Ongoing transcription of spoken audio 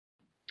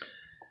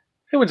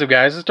Hey, what's up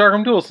guys, it's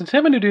DarkArmedDuelist, and today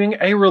I'm going to be doing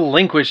a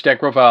Relinquished deck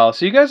profile.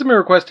 So you guys have been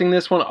requesting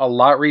this one a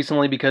lot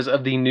recently because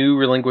of the new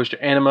Relinquished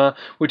anima,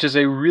 which is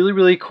a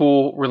really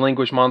cool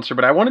Relinquished monster,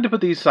 but I wanted to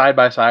put these side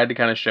by side to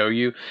kind of show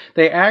you.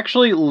 They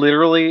actually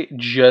literally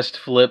just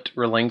flipped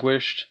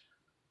Relinquished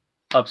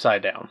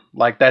upside down.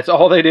 Like, that's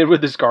all they did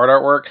with this card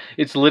artwork.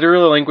 It's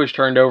literally Relinquished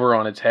turned over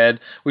on its head,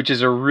 which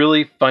is a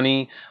really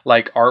funny,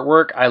 like,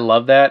 artwork. I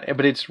love that,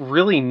 but it's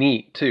really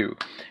neat, too.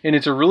 And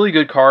it's a really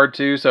good card,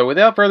 too. So,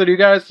 without further ado,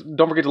 guys,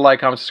 don't forget to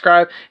like, comment,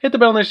 subscribe, hit the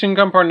bell next so you can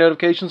become part of the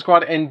notification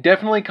squad, and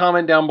definitely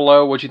comment down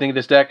below what you think of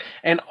this deck.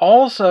 And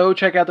also,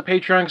 check out the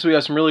Patreon, because we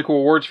have some really cool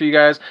awards for you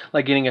guys,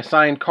 like getting a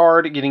signed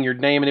card, getting your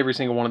name in every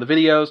single one of the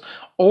videos,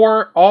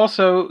 or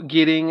also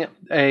getting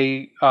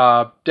a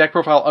deck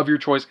profile of your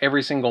choice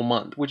every single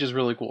month, which is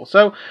really cool.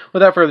 So,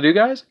 without further ado,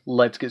 guys,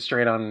 let's get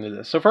straight on into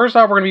this. So, first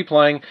off, we're going to be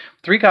playing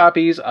 3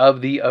 copies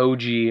of the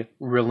OG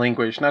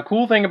Relinquished. Now,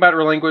 cool thing about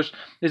Relinquished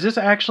is this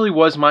actually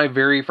was my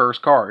very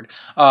first card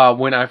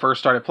when I first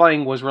started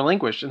playing was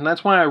Relinquished, and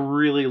that's why I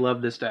really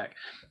love this deck.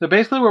 So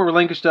basically what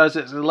Relinquished does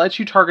is it lets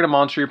you target a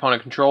monster your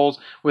opponent controls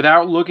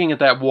without looking at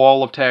that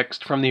wall of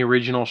text from the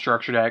original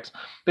structure decks.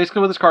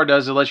 Basically what this card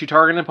does is it lets you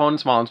target an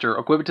opponent's monster,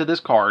 equip it to this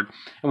card,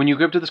 and when you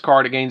equip to this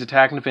card, it gains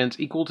attack and defense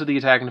equal to the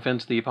attack and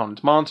defense of the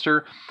opponent's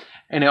monster.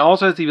 And it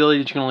also has the ability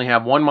that you can only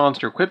have one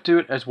monster equipped to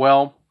it as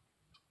well.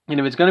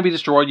 And if it's going to be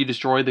destroyed, you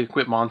destroy the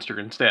equipped monster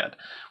instead,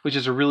 which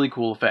is a really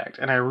cool effect.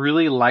 And I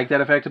really like that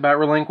effect about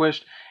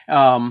Relinquished.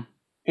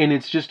 And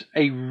it's just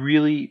a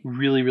really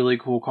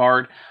cool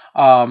card.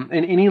 And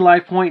any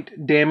life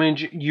point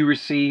damage you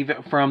receive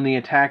from the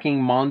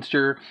attacking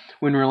monster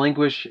when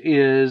Relinquished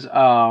is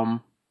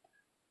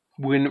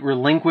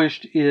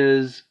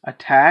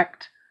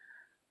attacked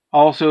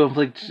also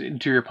inflicts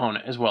to your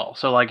opponent as well.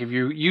 So like if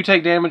you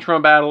take damage from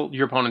a battle,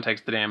 your opponent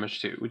takes the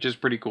damage too, which is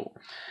pretty cool.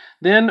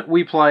 Then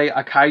we play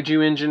a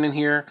Kaiju engine in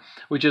here,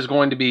 which is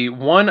going to be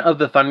one of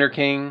the Thunder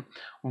King,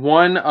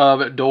 one of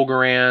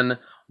Dolgaran,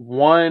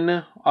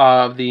 one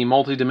of the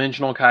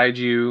multi-dimensional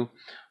Kaiju,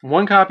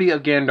 one copy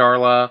of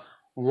Gandarla,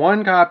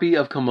 one copy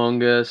of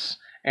Kumungus,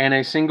 and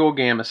a single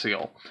Gamma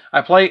Seal.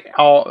 I play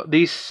all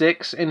these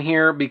 6 in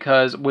here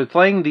because with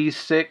playing these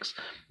 6,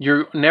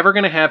 you're never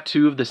going to have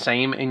 2 of the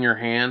same in your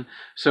hand.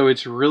 So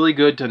it's really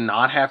good to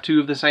not have 2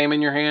 of the same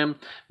in your hand,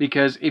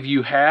 because if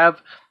you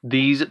have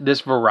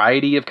this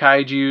variety of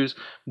Kaijus,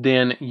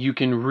 then you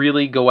can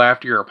really go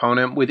after your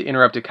opponent with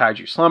Interrupted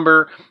Kaiju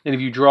Slumber. And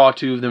if you draw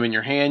 2 of them in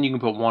your hand, you can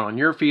put one on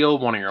your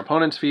field, one on your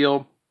opponent's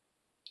field.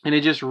 And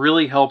it just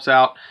really helps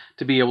out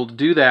to be able to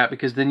do that,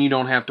 because then you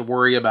don't have to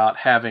worry about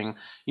having,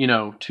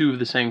 2 of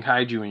the same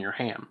Kaiju in your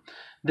hand.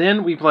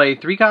 Then we play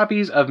 3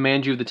 copies of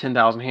Manju of the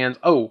 10,000 Hands.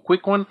 Oh,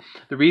 quick one.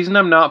 The reason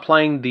I'm not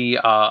playing the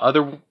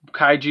other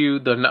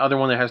Kaiju, the other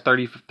one that has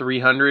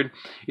 3,300,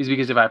 is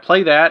because if I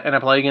play that and I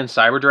play against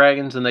Cyber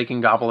Dragons, then they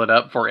can gobble it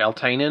up for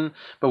Eltainen.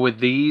 But with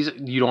these,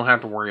 you don't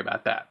have to worry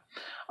about that.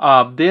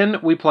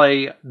 Then we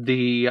play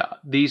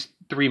these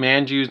 3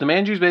 Manjus. The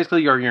Manjus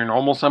basically are your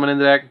normal summon in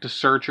the deck to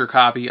search your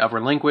copy of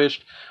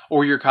Relinquished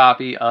or your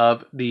copy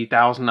of the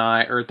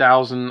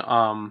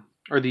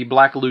the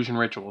Black Illusion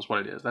Ritual is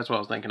what it is. That's what I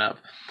was thinking of.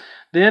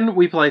 Then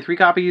we play 3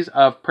 copies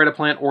of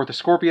Predaplant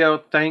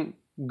Orthoscorpio. Thank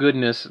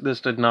goodness this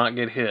did not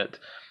get hit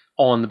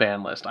on the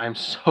ban list. I'm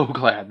so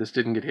glad this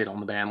didn't get hit on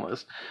the ban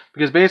list,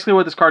 because basically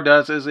what this card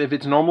does is if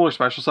it's normal or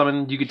special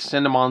summon, you could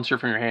send a monster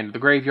from your hand to the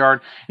graveyard.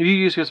 If you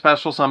use to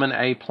special summon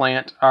a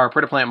plant or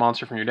Predaplant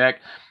monster from your deck,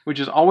 which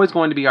is always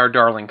going to be our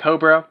Darling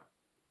Cobra.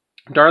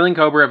 Darling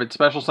Cobra, if it's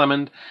special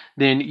summoned,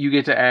 then you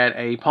get to add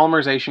a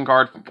Polymerization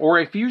card or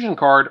a Fusion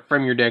card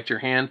from your deck to your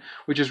hand,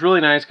 which is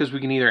really nice because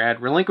we can either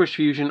add Relinquished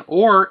Fusion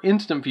or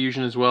Instant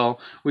Fusion as well,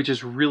 which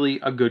is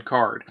really a good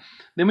card.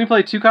 Then we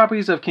play 2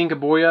 copies of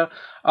Kinkaboya.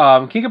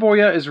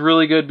 Kinkaboya is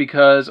really good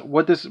because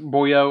what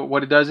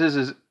it does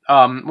is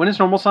when it's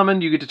normal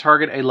summoned, you get to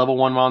target a level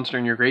 1 monster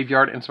in your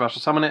graveyard and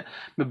special summon it,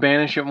 but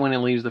banish it when it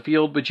leaves the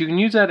field. But you can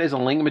use that as a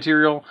link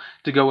material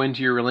to go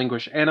into your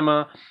Relinquished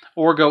anima,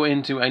 or go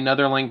into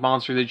another link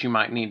monster that you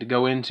might need to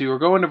go into, or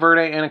go into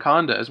Verte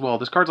Anaconda as well.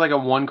 This card's like a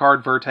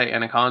 1-card Verte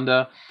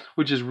Anaconda,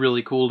 which is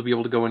really cool to be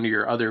able to go into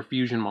your other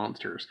fusion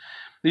monsters.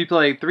 You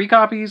play 3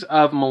 copies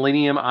of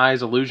Millennium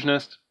Eyes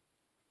Illusionist.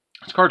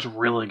 This card's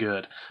really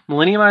good.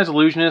 Millennium Eyes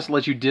Illusionist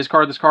lets you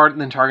discard this card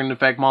and then target an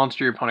effect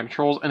monster your opponent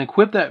controls and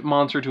equip that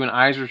monster to an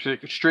Eyes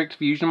Restrict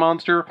fusion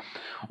monster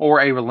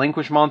or a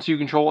Relinquished monster you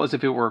control as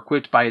if it were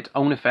equipped by its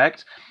own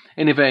effect.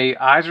 And if a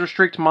Eyes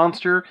Restrict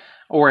monster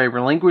or a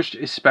Relinquished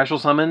is special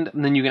summoned,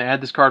 then you can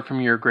add this card from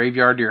your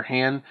graveyard to your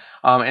hand,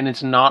 and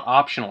it's not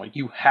optional.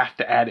 You have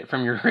to add it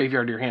from your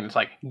graveyard to your hand. It's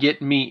like,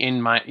 get me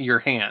in your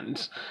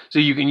hands so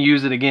you can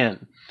use it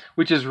again,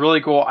 which is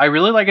really cool. I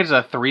really like it as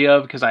a 3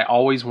 of because I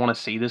always want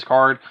to see this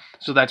card,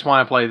 so that's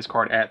why I play this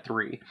card at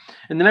 3.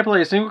 And then I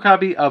play a single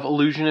copy of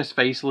Illusionist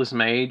Faceless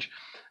Mage.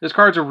 This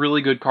card's a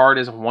really good card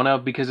as a 1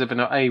 of because if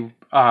a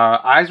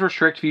Eyes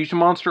Restrict fusion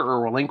monster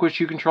or Relinquished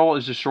you control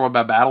is destroyed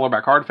by battle or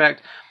by card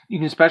effect, you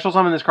can special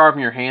summon this card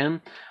from your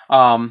hand,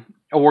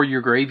 or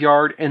your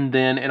graveyard, and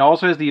then it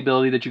also has the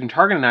ability that you can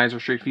target an Eyes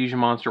Restrict Fusion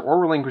monster or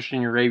Relinquished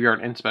in your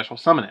graveyard and special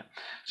summon it.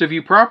 So if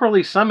you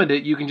properly summoned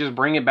it, you can just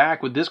bring it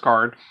back with this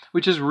card,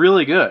 which is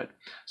really good.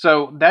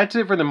 So that's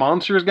it for the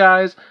monsters,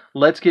 guys.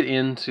 Let's get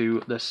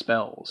into the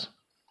spells.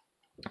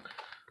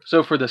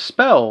 So for the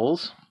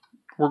spells,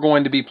 we're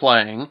going to be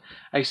playing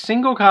a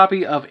single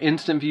copy of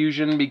Instant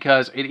Fusion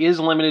because it is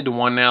limited to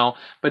 1 now,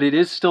 but it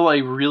is still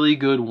a really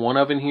good one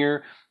of in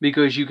here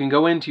because you can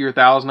go into your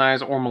Thousand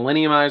Eyes or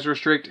Millennium Eyes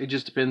Restrict. It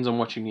just depends on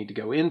what you need to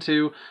go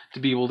into to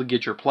be able to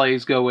get your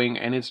plays going,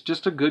 and it's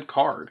just a good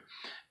card.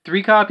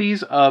 3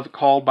 copies of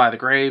Called by the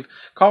Grave.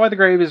 Called by the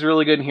Grave is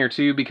really good in here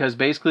too because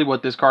basically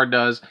what this card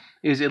does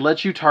is it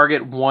lets you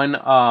target one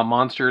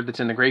monster that's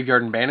in the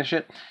graveyard and banish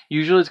it.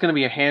 Usually it's going to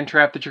be a hand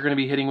trap that you're going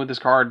to be hitting with this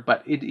card,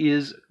 but it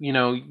is, you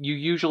know, you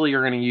usually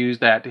are going to use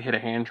that to hit a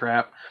hand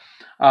trap.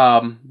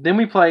 Then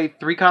we play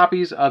 3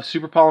 copies of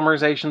Super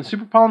Polymerization.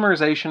 Super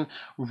Polymerization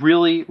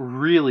really,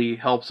 really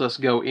helps us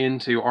go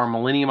into our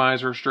Millennium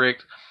Eyes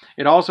Restrict.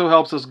 It also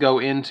helps us go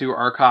into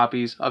our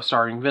copies of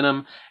Starving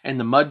Venom and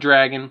the Mud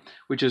Dragon,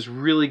 which is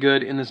really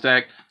good in this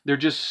deck. They're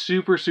just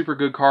super, super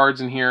good cards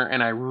in here,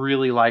 and I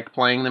really like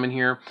playing them in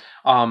here.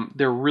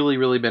 They're really,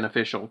 really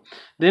beneficial.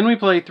 Then we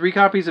play 3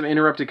 copies of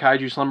Interrupted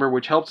Kaiju Slumber,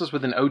 which helps us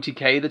with an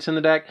OTK that's in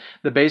the deck.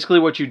 That basically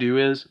what you do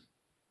is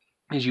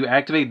you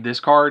activate this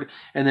card,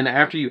 and then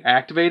after you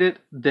activate it,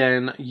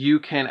 then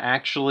you can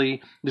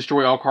actually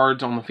destroy all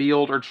cards on the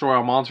field or destroy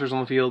all monsters on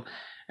the field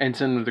and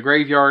send them to the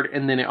graveyard.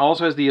 And then it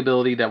also has the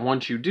ability that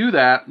once you do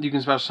that, you can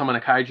special summon a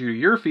kaiju to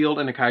your field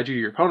and a kaiju to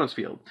your opponent's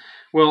field.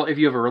 Well, if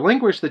you have a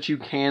Relinquished that you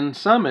can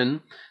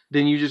summon,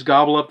 then you just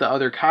gobble up the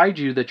other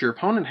kaiju that your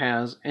opponent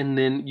has, and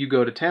then you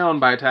go to town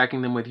by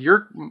attacking them with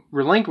your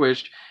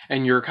Relinquished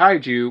and your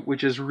kaiju,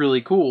 which is really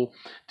cool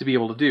to be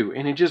able to do.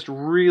 And it just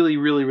really,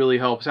 really, really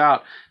helps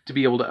out to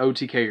be able to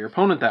OTK your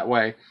opponent that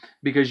way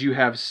because you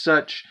have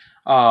such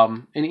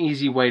an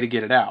easy way to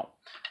get it out.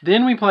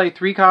 Then we play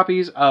 3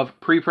 copies of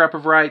Pre-Prep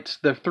of Rites.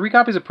 The 3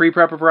 copies of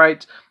Pre-Prep of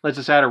Rites lets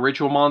us add a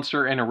ritual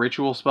monster and a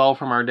ritual spell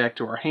from our deck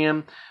to our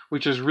hand,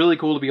 which is really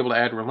cool to be able to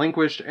add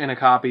Relinquished and a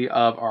copy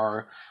of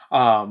our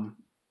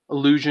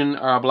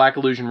Black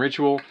Illusion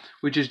Ritual,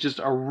 which is just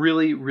a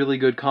really, really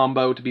good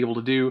combo to be able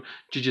to do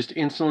to just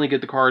instantly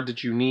get the cards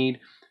that you need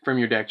from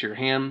your deck to your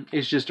hand.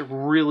 It's just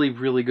really,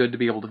 really good to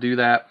be able to do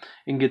that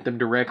and get them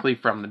directly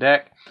from the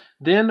deck.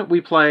 Then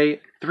we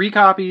play 3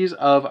 copies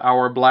of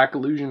our Black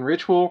Illusion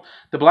Ritual.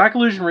 The Black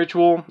Illusion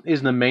Ritual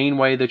is the main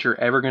way that you're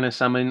ever going to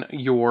summon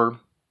your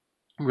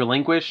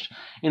Relinquished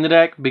in the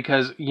deck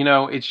because, you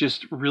know, it's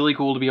just really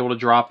cool to be able to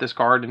drop this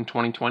card in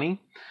 2020.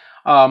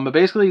 But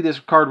basically, this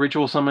card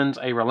Ritual summons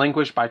a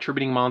Relinquished by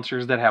attributing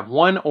monsters that have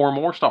 1 or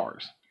more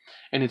stars.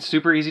 And it's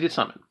super easy to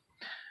summon.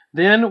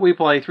 Then we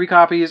play 3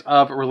 copies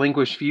of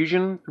Relinquished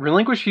Fusion.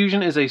 Relinquished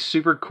Fusion is a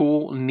super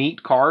cool,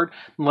 neat card.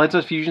 It lets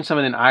us fusion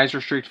summon an Eyes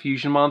Restrict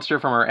Fusion monster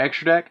from our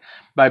extra deck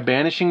by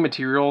banishing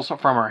materials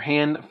from our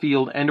hand,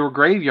 field, and or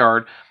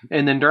graveyard.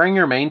 And then during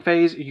your main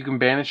phase, you can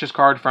banish this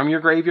card from your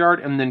graveyard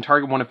and then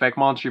target one effect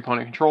monster your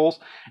opponent controls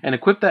and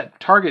equip that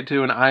target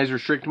to an Eyes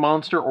Restrict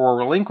monster or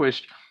a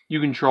Relinquished you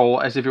control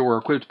as if it were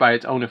equipped by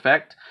its own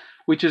effect,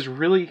 which is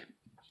really,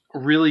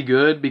 really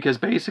good because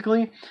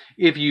basically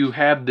if you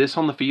have this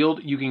on the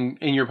field, you can,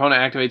 and your opponent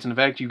activates an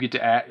effect, you get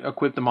to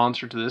equip the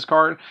monster to this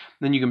card,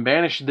 then you can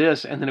banish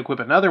this and then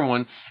equip another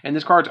one, and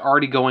this card's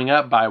already going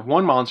up by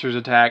one monster's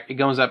attack. It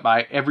goes up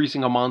by every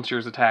single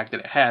monster's attack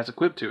that it has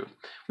equipped to it,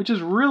 which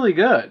is really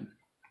good.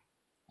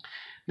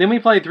 Then we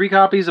play 3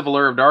 copies of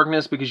Allure of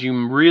Darkness because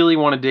you really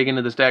want to dig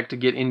into this deck to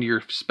get into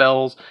your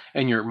spells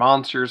and your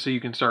monsters so you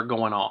can start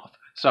going off.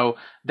 So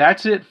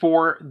that's it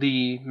for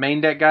the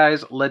main deck,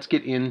 guys. Let's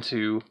get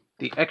into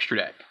the extra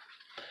deck.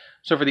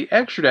 So for the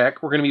extra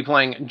deck, we're going to be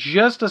playing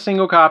just a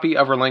single copy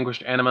of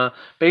Relinquished Anima.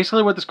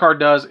 Basically what this card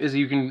does is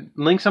you can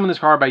link summon this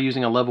card by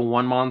using a level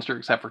 1 monster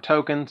except for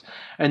tokens.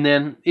 And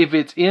then if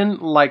it's in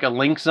like a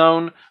link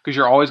zone, because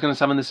you're always going to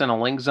summon this in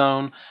a link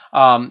zone,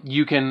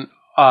 you can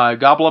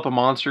gobble up a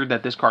monster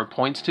that this card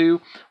points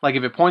to. Like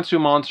if it points to a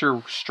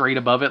monster straight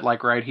above it,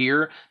 like right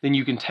here, then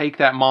you can take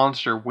that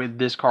monster with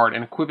this card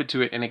and equip it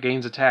to it, and it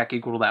gains attack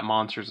equal to that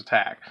monster's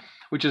attack,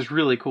 which is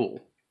really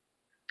cool.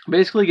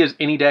 Basically gives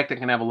any deck that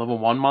can have a level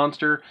 1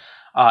 monster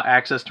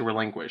access to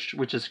Relinquished,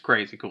 which is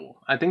crazy cool.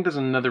 I think that's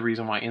another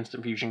reason why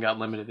Instant Fusion got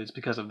limited is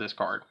because of this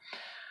card.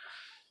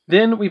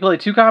 Then we play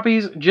 2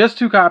 copies, just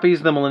 2 copies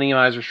of the Millennium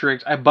Eyes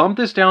Restrict. I bumped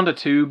this down to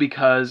 2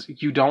 because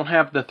you don't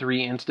have the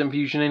 3 Instant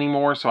Fusion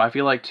anymore, so I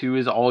feel like 2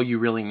 is all you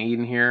really need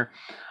in here.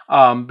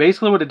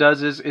 Basically what it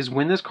does is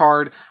when this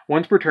card,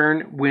 once per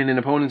turn, when an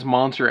opponent's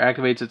monster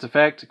activates its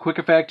effect, quick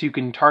effect, you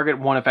can target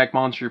one effect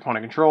monster your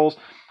opponent controls,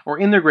 or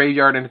in their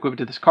graveyard and equip it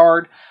to this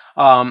card.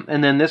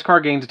 And then this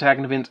card gains attack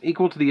and defense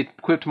equal to the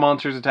equipped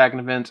monster's attack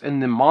and defense.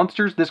 And the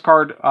monsters this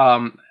card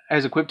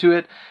as equipped to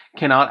it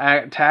cannot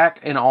attack,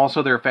 and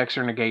also their effects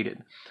are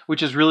negated,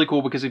 which is really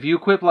cool because if you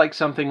equip like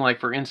something like,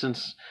 for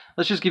instance,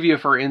 let's just give you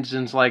for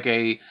instance like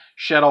a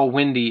Shadow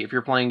Windy if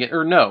you're playing it,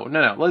 or no,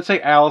 let's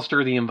say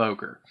Alistair the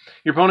Invoker.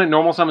 Your opponent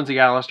normal summons the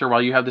Alistair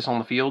while you have this on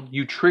the field,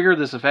 you trigger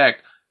this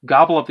effect,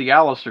 gobble up the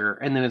Alistair,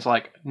 and then it's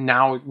like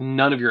now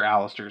none of your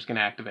Alistairs can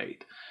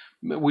activate,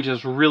 which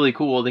is really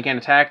cool. They can't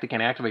attack, they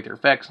can't activate their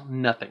effects,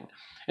 nothing.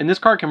 And this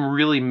card can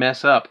really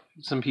mess up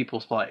some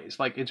people's plays.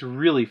 Like, it's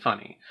really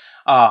funny.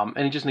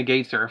 And it just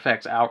negates their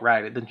effects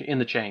outright in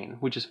the chain,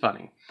 which is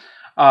funny.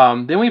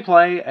 Then we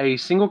play a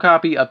single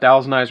copy of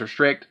Thousand Eyes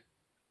Restrict.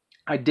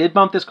 I did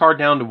bump this card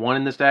down to 1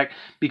 in this deck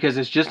because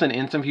it's just an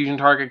instant fusion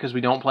target because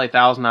we don't play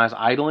Thousand Eyes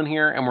Idle in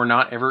here, and we're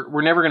never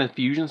going to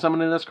fusion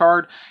summon in this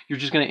card. You're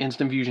just going to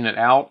instant fusion it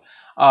out.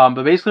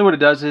 But basically what it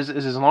does is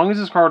as long as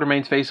this card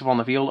remains faceable on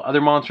the field, other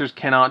monsters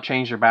cannot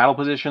change their battle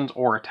positions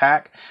or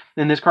attack.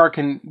 And this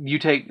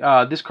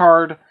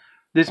card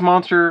this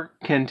monster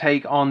can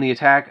take on the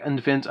attack and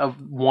defense of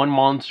one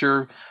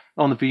monster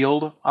on the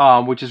field,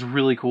 which is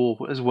really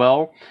cool as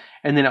well.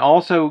 And then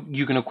also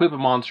you can equip a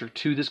monster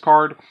to this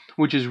card,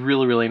 which is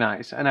really, really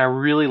nice. And I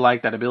really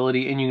like that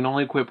ability, and you can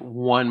only equip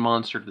one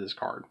monster to this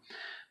card.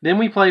 Then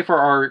we play for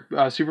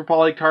our Super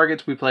Poly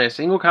targets. We play a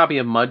single copy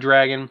of Mud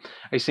Dragon,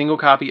 a single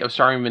copy of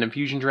Starving Venom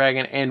Fusion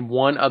Dragon, and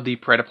one of the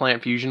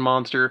Predaplant Fusion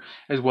Monster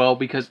as well,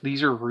 because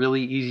these are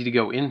really easy to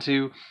go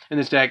into in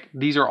this deck.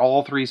 These are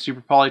all 3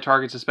 Super Poly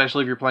targets,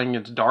 especially if you're playing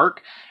against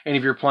Dark, and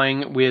if you're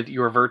playing with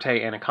your Verte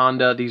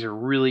Anaconda, these are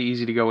really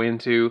easy to go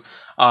into,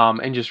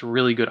 and just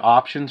really good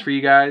options for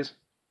you guys.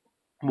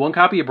 1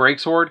 copy of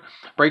Breaksword.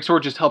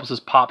 Breaksword just helps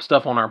us pop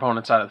stuff on our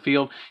opponent's side of the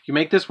field. You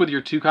make this with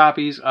your 2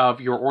 copies of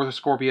your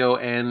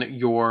Orthoscorpio and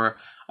your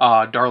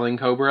Darling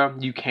Cobra.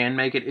 You can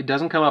make it. It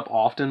doesn't come up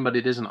often, but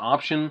it is an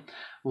option.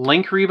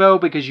 Link Revo,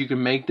 because you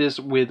can make this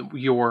with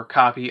your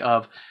copy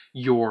of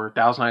your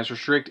Thousand Eyes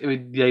Restrict.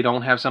 They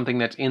don't have something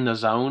that's in the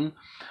zone.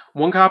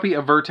 1 copy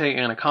of Verte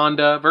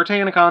Anaconda. Verte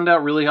Anaconda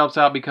really helps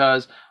out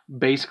because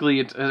basically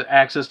it's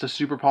access to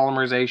Super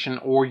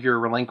Polymerization or your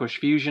Relinquished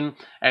Fusion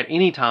at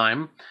any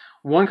time.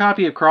 1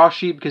 copy of Cross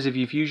Sheep, because if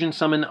you fusion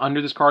summon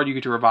under this card, you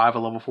get to revive a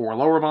level 4 or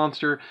lower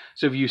monster.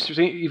 So if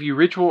you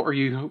ritual, or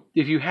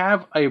if you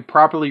have a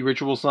properly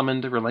ritual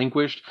summoned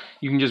Relinquished,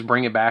 you can just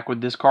bring it back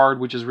with this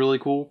card, which is really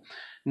cool.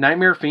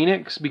 Nightmare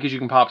Phoenix, because you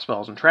can pop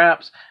spells and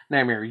traps.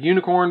 Nightmare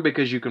Unicorn,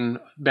 because you can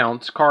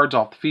bounce cards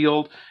off the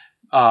field.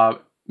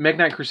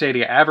 Mekk-Knight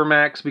Crusadia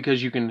Avermax,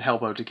 because you can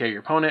help OTK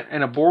your opponent,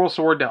 and a Boral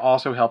Sword to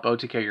also help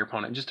OTK your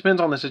opponent. Just depends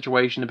on the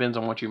situation, depends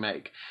on what you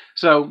make.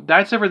 So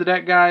that's it for the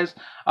deck, guys.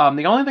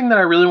 The only thing that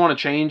I really want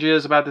to change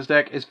about this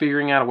deck is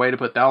figuring out a way to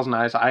put Thousand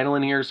Eyes Idle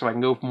in here so I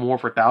can go more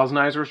for Thousand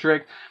Eyes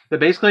Restrict.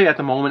 But basically, at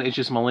the moment, it's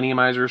just Millennium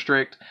Eyes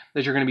Restrict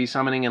that you're going to be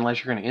summoning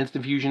unless you're going to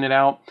instant fusion it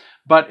out.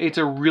 But it's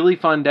a really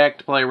fun deck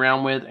to play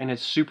around with, and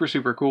it's super,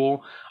 super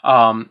cool.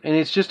 And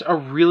it's just a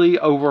really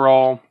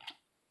overall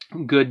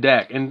good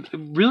deck. And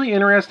really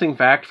interesting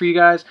fact for you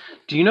guys,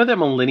 do you know that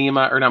Millennium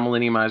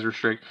Eyes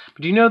Restrict,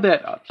 but do you know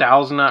that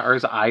Thousand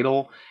Eyes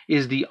Idle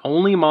is the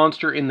only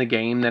monster in the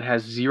game that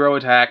has 0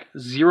 attack,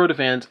 0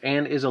 defense,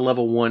 and is a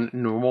level 1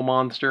 normal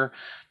monster?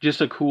 Just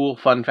a cool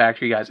fun fact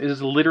for you guys. It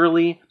is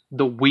literally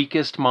the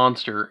weakest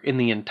monster in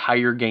the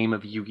entire game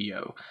of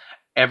Yu-Gi-Oh!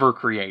 Ever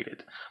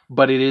created.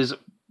 But it is,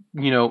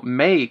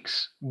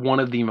 makes one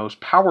of the most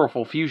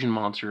powerful fusion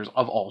monsters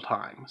of all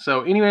time.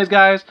 So anyways,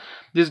 guys,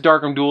 this is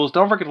DarkArmedDuelist.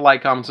 Don't forget to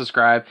like, comment,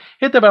 subscribe.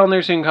 Hit the bell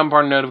there so you can become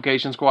part of the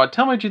notification squad.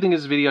 Tell me what you think of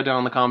this video down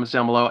in the comments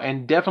down below.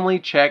 And definitely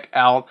check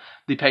out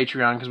the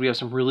Patreon because we have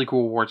some really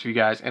cool rewards for you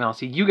guys. And I'll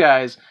see you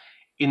guys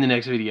in the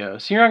next video.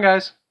 See you around,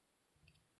 guys.